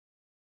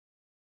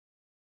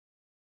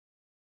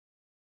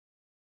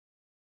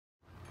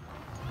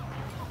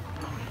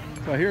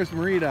So here's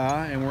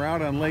Marita, and we're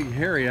out on Lake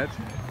Harriet.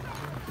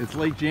 It's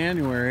late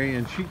January,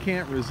 and she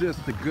can't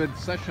resist a good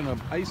session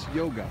of ice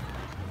yoga.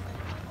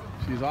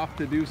 She's off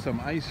to do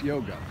some ice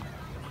yoga.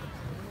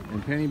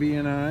 And Penny B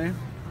and I,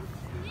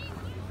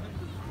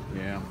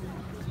 yeah,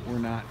 we're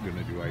not going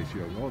to do ice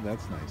yoga. Oh,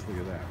 that's nice. Look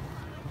at that.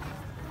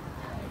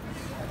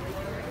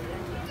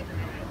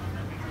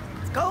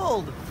 It's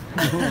cold.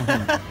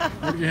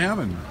 What are you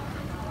having?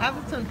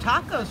 Having some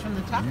tacos from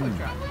the taco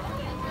truck.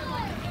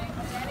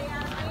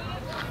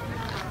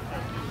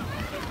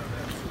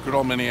 Good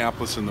old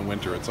Minneapolis in the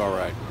winter. It's all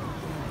right.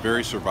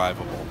 Very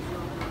survivable.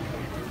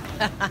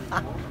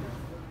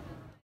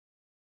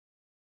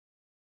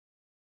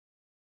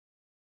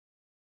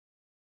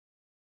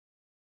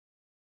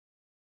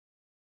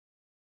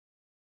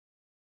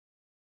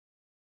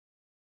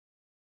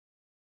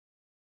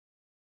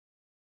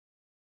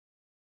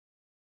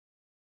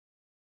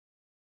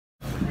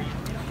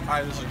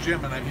 Hi, this is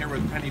Jim, and I'm here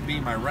with Penny B,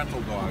 my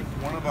rental dog.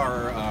 One of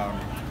our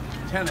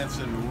tenets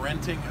in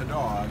renting a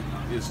dog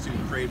is to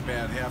create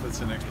bad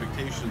habits and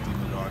expectations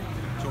in the dog.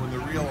 So when the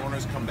real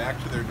owners come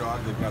back to their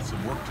dog, they've got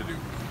some work to do.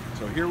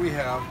 So here we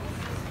have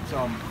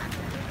some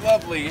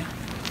lovely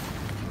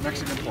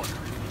Mexican pork.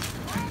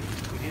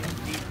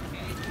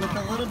 With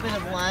a little bit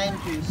of lime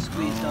juice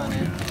squeezed on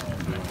it.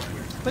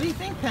 What do you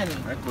think, Penny?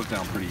 That goes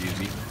down pretty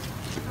easy.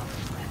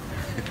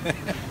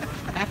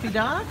 Happy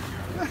dog?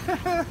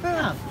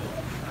 Yeah.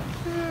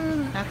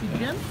 Happy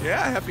Jim?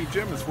 Yeah, happy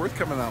Jim. It's worth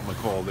coming out in the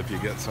cold if you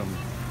get some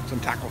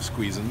taco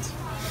squeezins.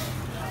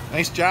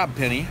 Nice job,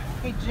 Penny.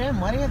 Hey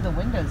Jim, why do you have the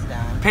windows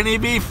down? Penny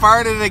B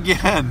farted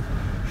again.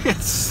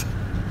 It's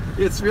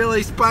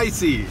really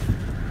spicy.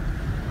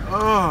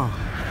 Oh,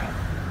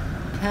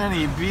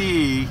 Penny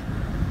B.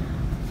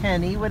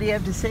 Penny, what do you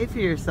have to say for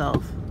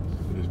yourself?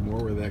 There's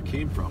more where that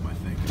came from, I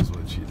think, is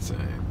what she'd say.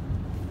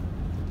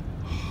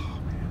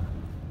 Oh, man.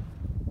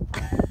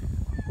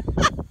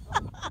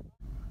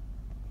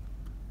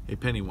 Hey,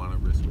 Penny, want to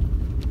risk it?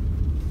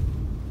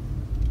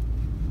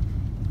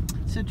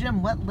 So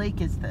Jim, what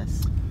lake is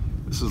this?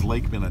 This is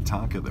Lake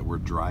Minnetonka that we're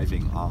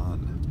driving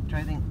on.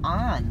 Driving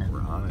on?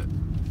 We're on it.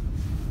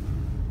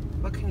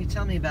 What can you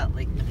tell me about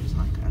Lake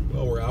Minnetonka?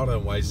 Well, we're out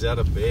on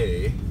Wayzata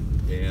Bay,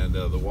 and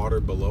the water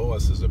below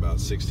us is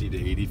about 60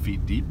 to 80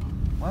 feet deep.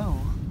 Whoa.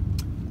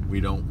 We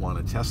don't want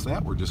to test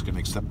that. We're just going to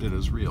accept it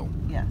as real.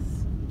 Yes.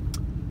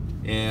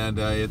 And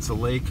it's a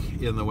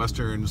lake in the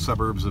western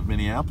suburbs of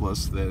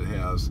Minneapolis that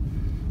has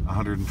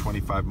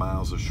 125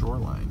 miles of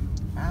shoreline.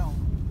 Wow.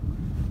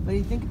 What do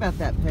you think about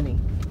that, Penny?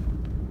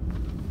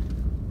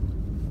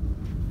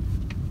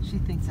 She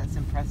thinks that's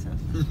impressive.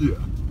 Yeah.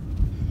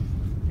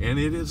 And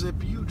it is a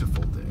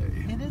beautiful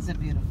day. It is a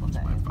beautiful day.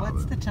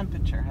 What's the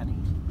temperature, honey?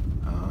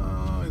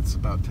 It's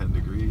about 10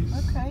 degrees.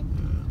 Okay.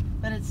 Yeah.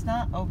 But it's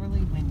not overly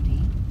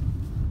windy.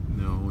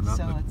 No,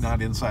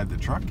 not inside the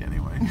truck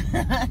anyway.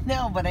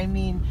 No, but I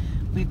mean,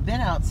 we've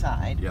been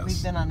outside. Yes.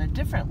 We've been on a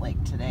different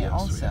lake today, Yes,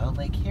 also,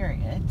 Lake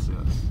Harriet,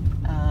 Yes.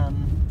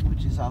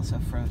 which is also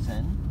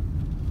frozen.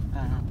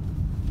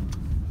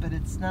 But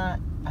it's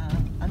not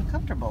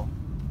uncomfortable.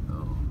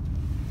 No.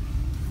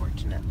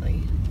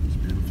 Fortunately. It's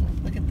beautiful.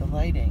 Look at the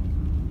lighting.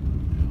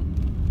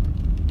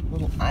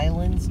 Little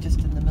islands just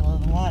in the middle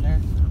of the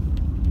water.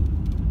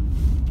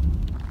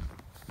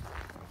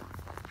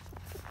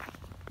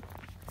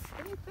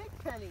 What do you think,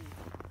 Penny?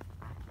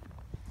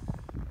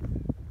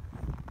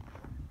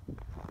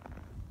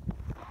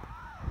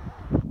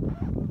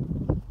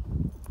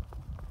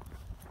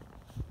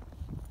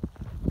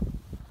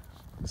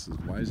 This is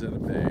Wayzata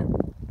Bay.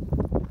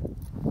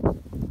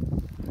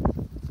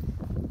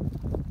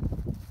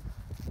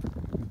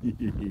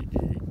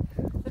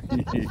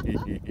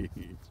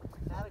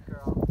 Atta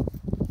girl.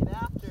 Get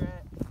after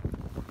it.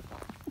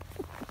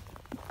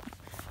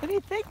 What do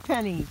you think,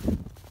 Penny?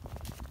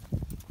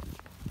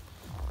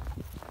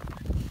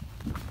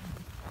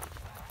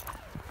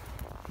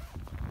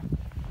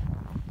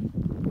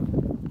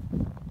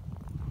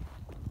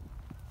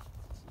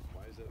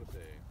 Wayzata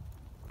Bay.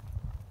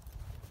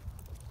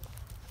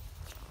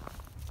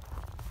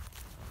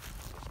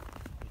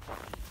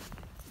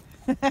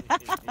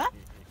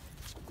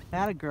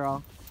 Atta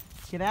girl.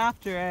 Get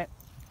after it.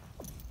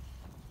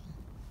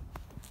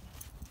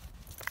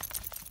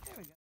 There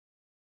we go.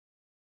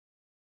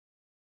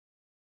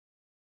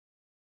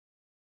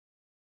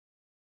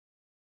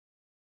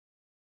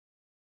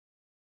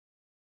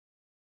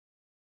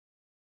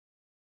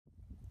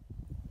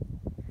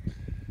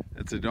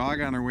 It's a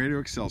dog on her way to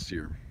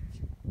Excelsior.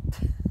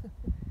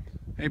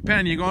 Hey,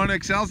 Pen, you going to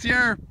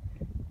Excelsior?